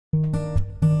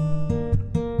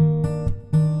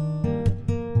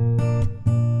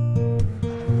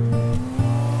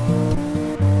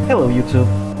Hello YouTube!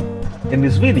 In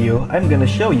this video, I'm gonna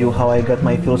show you how I got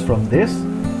my fuels from this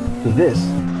to this.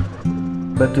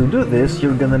 But to do this,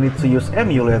 you're gonna need to use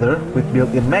Emulator with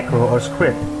built-in macro or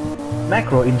script.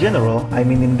 Macro in general, I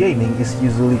mean in gaming, is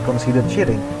usually considered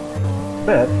cheating.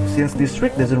 But since this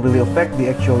trick doesn't really affect the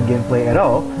actual gameplay at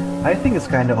all, I think it's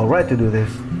kinda alright to do this.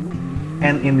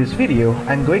 And in this video,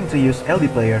 I'm going to use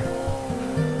LD Player.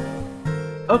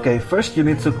 Okay, first you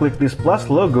need to click this plus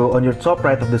logo on your top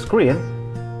right of the screen,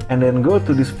 and then go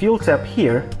to this fuel tab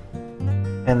here,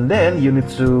 and then you need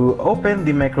to open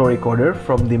the macro recorder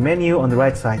from the menu on the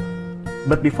right side.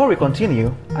 But before we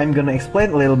continue, I'm gonna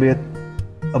explain a little bit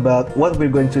about what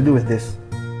we're going to do with this.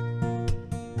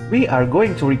 We are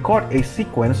going to record a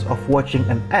sequence of watching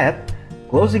an ad,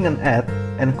 closing an ad,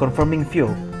 and confirming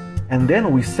fuel, and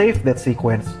then we save that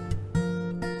sequence.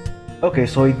 Okay,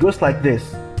 so it goes like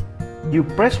this. You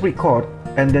press record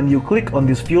and then you click on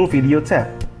this fuel video tab.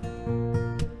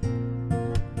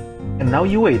 And now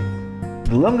you wait.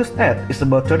 The longest ad is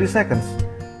about 30 seconds.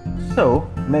 So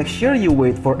make sure you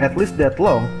wait for at least that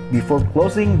long before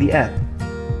closing the ad.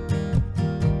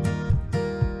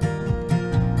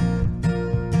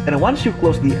 And once you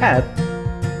close the ad,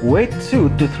 wait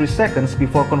 2 to 3 seconds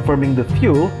before confirming the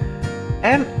fuel,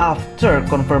 and after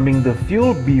confirming the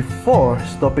fuel before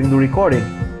stopping the recording.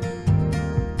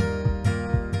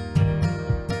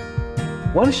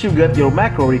 Once you got your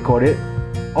macro recorded,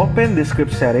 open the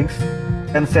script settings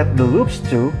and set the loops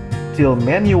to till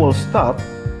manual stop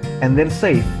and then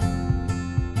save.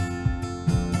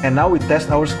 And now we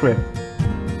test our script.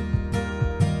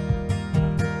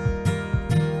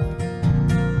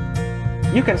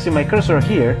 You can see my cursor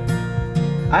here.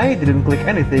 I didn't click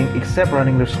anything except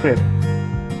running the script.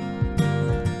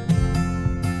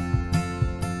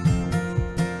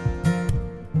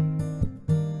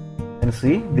 And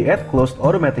see, the ad closed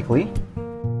automatically.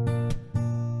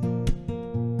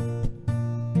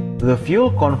 The fuel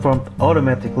confirmed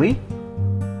automatically.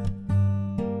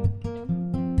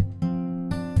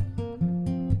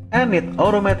 And it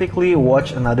automatically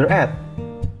watched another ad.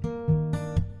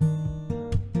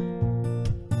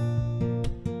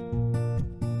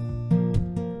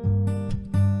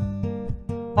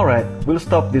 Alright, we'll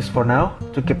stop this for now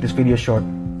to keep this video short.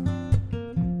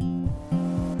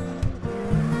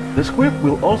 The script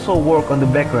will also work on the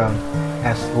background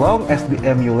as long as the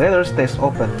emulator stays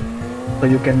open. So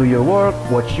you can do your work,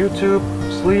 watch YouTube,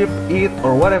 sleep, eat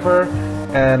or whatever,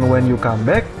 and when you come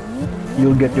back,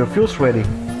 you'll get your fuels ready.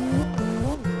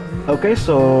 Okay,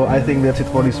 so I think that's it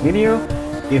for this video.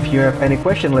 If you have any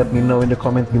question, let me know in the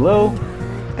comment below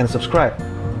and subscribe.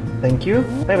 Thank you,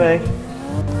 bye bye.